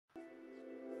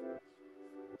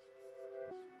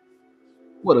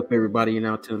What up, everybody? You're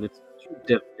now tuned into the true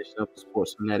definition of a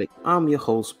sports fanatic. I'm your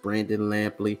host, Brandon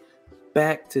Lampley,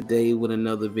 back today with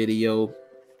another video.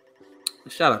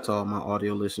 Shout out to all my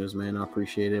audio listeners, man. I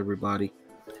appreciate everybody.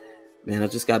 Man, I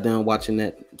just got done watching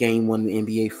that game one of the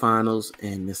NBA Finals,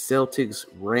 and the Celtics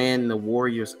ran the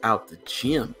Warriors out the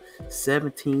gym.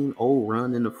 17-0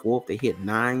 run in the fourth. They hit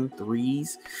 9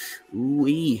 threes.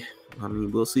 Ooh-wee. I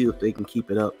mean, we'll see if they can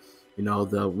keep it up. You know,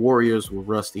 the Warriors were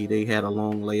rusty. They had a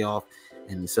long layoff,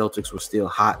 and the Celtics were still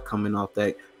hot coming off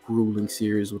that grueling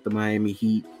series with the Miami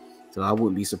Heat. So I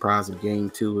wouldn't be surprised in game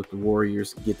two if the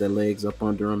Warriors get their legs up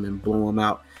under them and blow them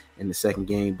out in the second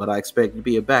game. But I expect it to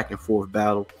be a back and forth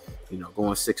battle, you know,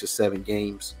 going 6 or 7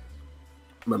 games.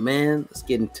 But man, let's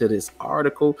get into this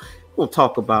article. We're going to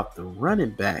talk about the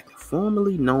running back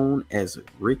formerly known as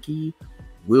Ricky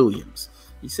Williams.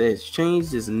 He says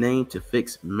changed his name to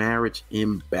fix marriage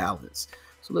imbalance.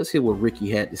 So let's hear what Ricky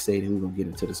had to say, then we're going to get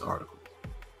into this article.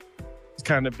 It's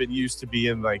kind of been used to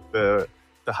being like the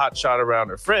hot shot around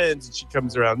her friends, and she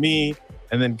comes around me,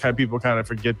 and then people kind of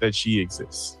forget that she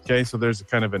exists. Okay, so there's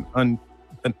kind of an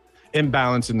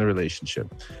imbalance in the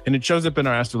relationship, and it shows up in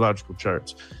our astrological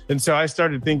charts. And so I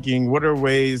started thinking, what are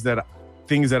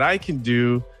things that I can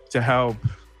do to help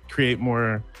create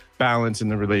more balance in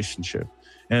the relationship?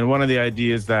 And one of the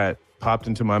ideas that popped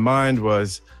into my mind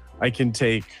was I can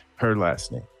take her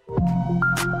last name.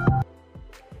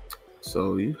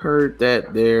 So you heard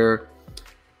that there.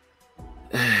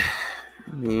 I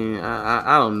mean,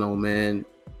 I don't know, man.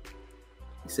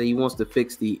 He said he wants to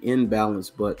fix the imbalance,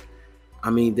 but I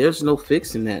mean, there's no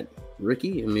fixing that,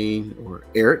 Ricky. I mean, or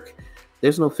Eric.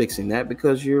 There's no fixing that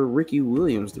because you're Ricky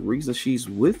Williams. The reason she's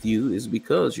with you is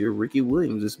because you're Ricky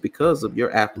Williams. It's because of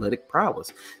your athletic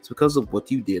prowess. It's because of what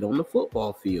you did on the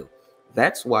football field.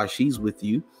 That's why she's with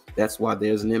you. That's why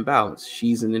there's an imbalance.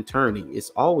 She's an attorney.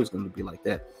 It's always going to be like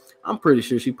that. I'm pretty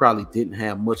sure she probably didn't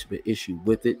have much of an issue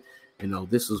with it. You know,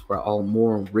 this was all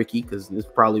more on Ricky because this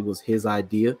probably was his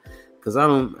idea. Because I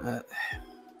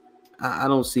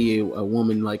don't see a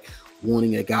woman like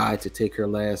wanting a guy to take her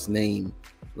last name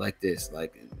like this,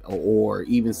 like, or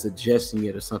even suggesting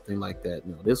it or something like that.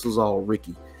 No, this was all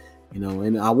Ricky. You know,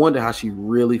 and I wonder how she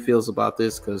really feels about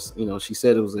this because, you know, she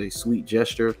said it was a sweet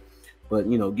gesture. But,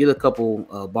 you know, get a couple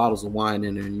bottles of wine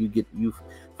in there and you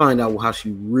find out how she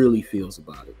really feels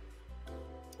about it.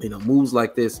 You know, moves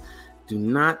like this do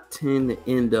not tend to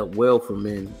end up well for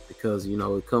men because, you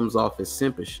know, it comes off as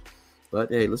simpish.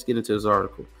 But hey, let's get into this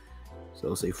article.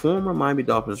 So it's a former Miami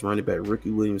Dolphins running back,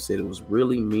 Ricky Williams, said it was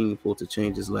really meaningful to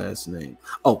change his last name.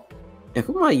 Oh, and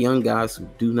for my young guys who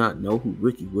do not know who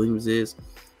Ricky Williams is,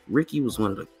 Ricky was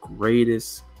one of the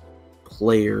greatest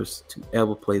players to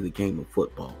ever play the game of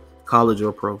football, college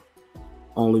or pro.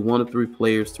 Only one of 3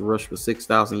 players to rush for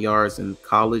 6,000 yards in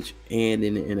college and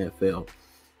in the NFL.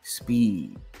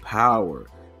 Speed, power,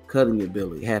 cutting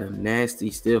ability, had a nasty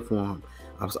stiff arm.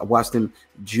 I watched him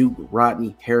juke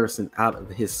Rodney Harrison out of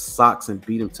his socks and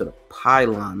beat him to the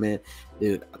pylon, man.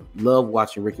 Dude, I love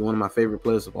watching Ricky, one of my favorite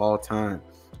players of all time.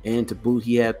 And to boot,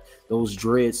 he had those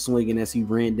dreads swinging as he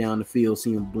ran down the field,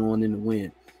 seeing him blowing in the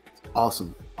wind.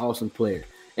 Awesome, awesome player.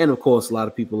 And of course, a lot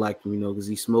of people like him, you know, because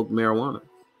he smoked marijuana.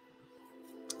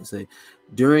 Say,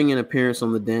 during an appearance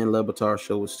on the Dan Le Batard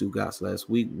show with Stu Gatz last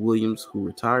week, Williams, who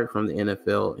retired from the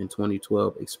NFL in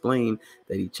 2012, explained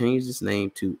that he changed his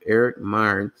name to Eric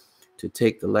Myron to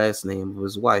take the last name of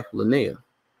his wife, Linnea.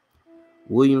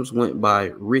 Williams went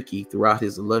by Ricky throughout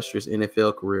his illustrious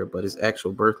NFL career, but his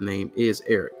actual birth name is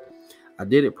Eric. I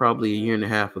did it probably a year and a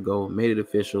half ago, made it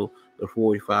official, the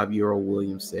 45-year-old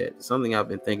Williams said. Something I've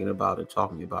been thinking about and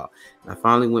talking about. And I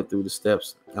finally went through the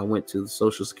steps. I went to the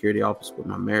Social Security office with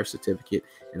my marriage certificate,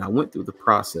 and I went through the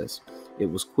process. It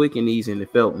was quick and easy, and it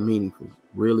felt meaningful,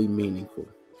 really meaningful.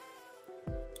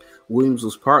 Williams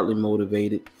was partly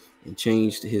motivated and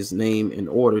changed his name in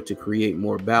order to create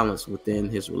more balance within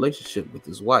his relationship with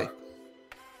his wife.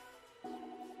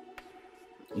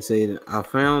 He said, I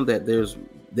found that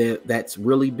that's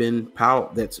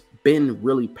been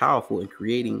really powerful in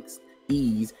creating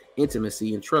ease,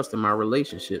 intimacy, and trust in my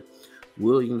relationship.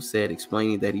 Williams said,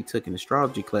 explaining that he took an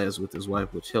astrology class with his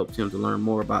wife, which helped him to learn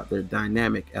more about their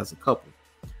dynamic as a couple.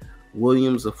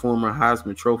 Williams, a former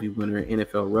Heisman Trophy winner and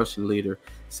NFL rushing leader,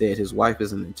 said his wife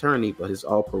is an attorney, but his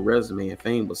all-pro resume and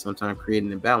fame will sometimes create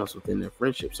an imbalance within their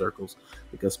friendship circles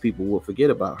because people will forget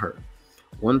about her.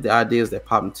 One of the ideas that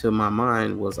popped into my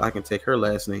mind was I can take her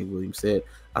last name, Williams said.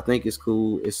 I think it's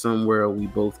cool. It's somewhere we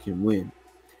both can win.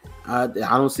 I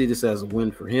don't see this as a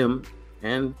win for him,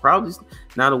 and probably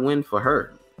not a win for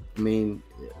her. I mean,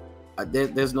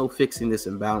 there's no fixing this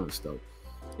imbalance, though.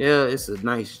 Yeah, it's a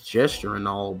nice gesture and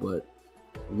all, but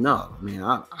No, I mean,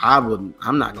 I wouldn't.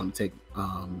 I'm not going to take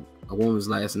a woman's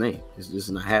last name. It's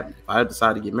just not happening. If I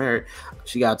decide to get married,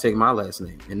 she got to take my last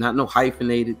name, and not no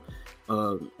hyphenated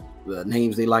uh,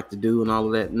 names they like to do and all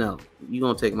of that. No, you're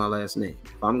gonna take my last name.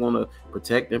 If I'm gonna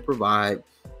protect and provide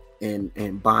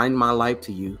and bind my life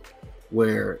to you,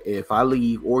 where if I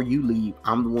leave or you leave,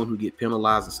 I'm the one who get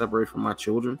penalized and separated from my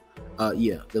children.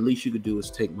 Yeah, the least you could do is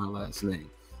take my last name,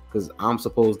 because I'm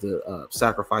supposed to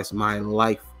sacrifice my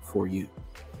life for you.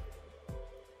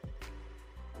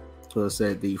 So it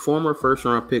said the former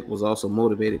first-round pick was also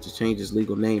motivated to change his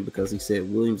legal name because he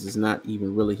said Williams is not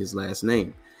even really his last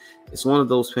name. It's one of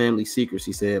those family secrets,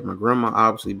 he said. My grandma,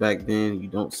 obviously back then, you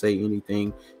don't say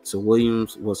anything. So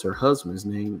Williams was her husband's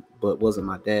name, but wasn't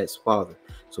my dad's father.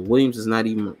 So Williams is not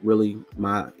even really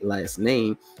my last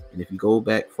name. And if you go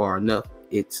back far enough,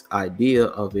 the idea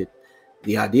of it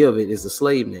is a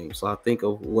slave name. So I think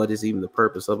of what is even the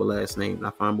purpose of a last name. And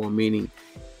I find more meaning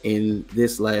in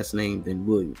this last name than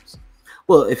Williams.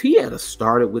 Well, if he had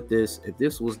started with this, if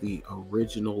this was the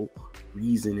original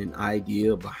reason and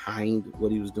idea behind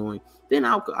what he was doing, then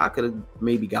I could have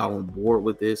maybe got on board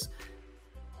with this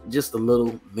just a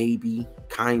little, maybe,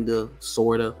 kind of,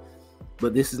 sort of.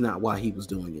 But this is not why he was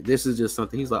doing it. This is just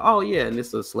something he's like, oh yeah, and this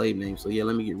is a slave name, so yeah,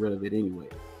 let me get rid of it anyway.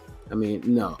 I mean,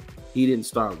 no, he didn't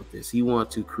start with this. He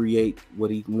wanted to create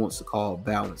what he wants to call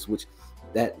balance, which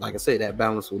that, like I say, that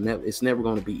balance it's never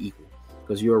going to be equal,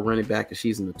 because you're a running back and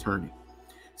she's an attorney.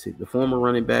 See, the former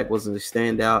running back was a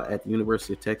standout at the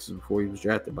University of Texas before he was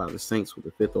drafted by the Saints with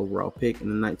the 5th overall pick in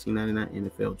the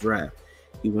 1999 NFL draft.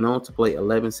 He went on to play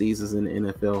 11 seasons in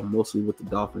the NFL, mostly with the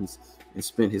Dolphins, and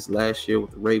spent his last year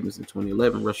with the Ravens in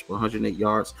 2011, rushing for 108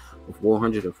 yards with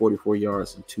 444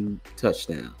 yards and 2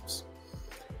 touchdowns.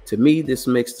 To me, this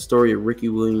makes the story of Ricky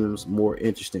Williams more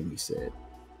interesting, he said.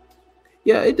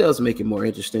 Yeah, it does make it more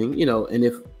interesting, and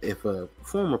if a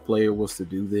former player was to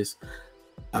do this,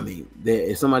 I mean,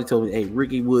 if somebody told me, hey,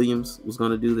 Ricky Williams was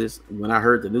going to do this, when I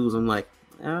heard the news, I'm like,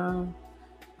 I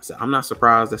said, I'm not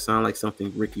surprised. That sounds like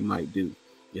something Ricky might do,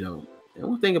 And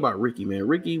one thing about Ricky, man,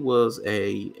 Ricky was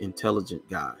a intelligent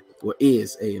guy, or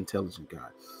is a intelligent guy.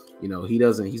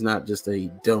 He's not just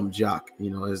a dumb jock,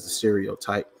 as the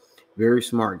stereotype. Very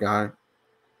smart guy.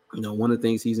 One of the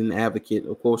things, he's an advocate,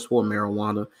 of course, for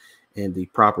marijuana and the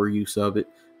proper use of it.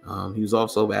 He was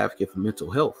also an advocate for mental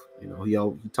health. He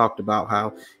talked about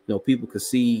how, people could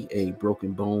see a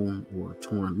broken bone or a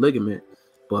torn ligament,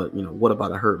 but, what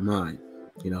about a hurt mind?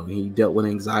 He dealt with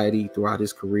anxiety throughout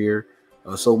his career,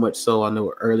 so much so, I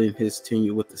know early in his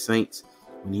tenure with the Saints,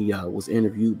 when he was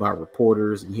interviewed by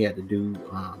reporters and he had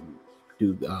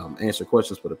to answer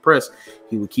questions for the press,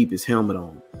 he would keep his helmet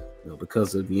on,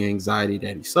 because of the anxiety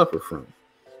that he suffered from,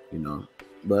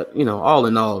 But, all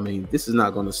in all, I mean, this is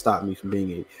not going to stop me from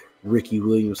being a Ricky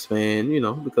Williams fan,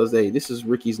 because, hey, this is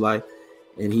Ricky's life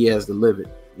and he has to live it,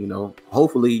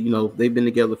 Hopefully, they've been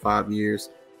together 5 years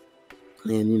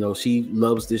and, she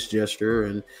loves this gesture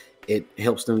and it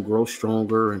helps them grow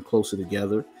stronger and closer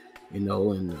together, and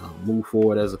move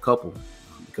forward as a couple,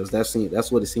 because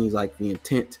that's what it seems like the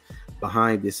intent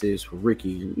behind this is for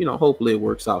Ricky. And, hopefully it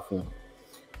works out for him.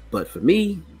 But for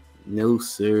me, no,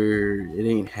 sir, it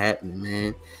ain't happening,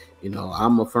 man.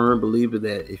 I'm a firm believer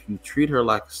that if you treat her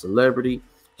like a celebrity,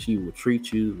 she will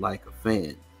treat you like a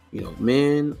fan.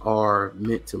 Men are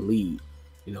meant to lead.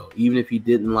 Even if he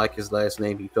didn't like his last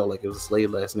name, he felt like it was a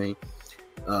slave last name,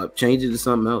 change it to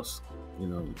something else,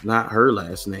 not her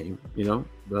last name,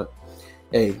 but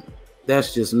hey,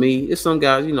 that's just me. It's some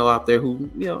guys, out there who,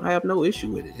 have no issue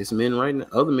with it. It's men right now,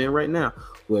 other men right now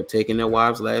who have taken their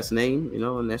wife's last name,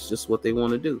 and that's just what they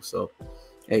want to do. So,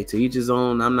 hey, to each his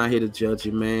own. I'm not here to judge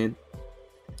you, man.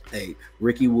 Hey,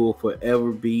 Ricky will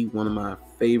forever be one of my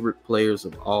favorite players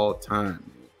of all time.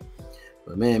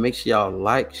 But, man, make sure y'all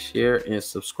like, share, and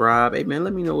subscribe. Hey, man,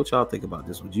 let me know what y'all think about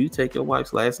this. Would you take your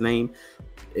wife's last name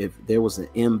if there was an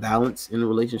imbalance in the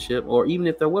relationship, or even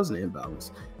if there wasn't an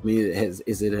imbalance? I mean,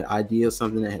 is it an idea,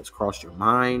 something that has crossed your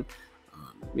mind?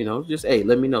 Just, hey,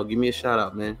 let me know. Give me a shout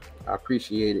out, man. I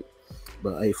appreciate it.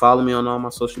 But, hey, follow me on all my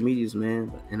social medias,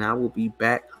 man. And I will be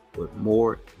back with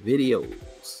more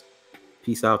videos.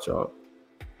 Peace out, y'all.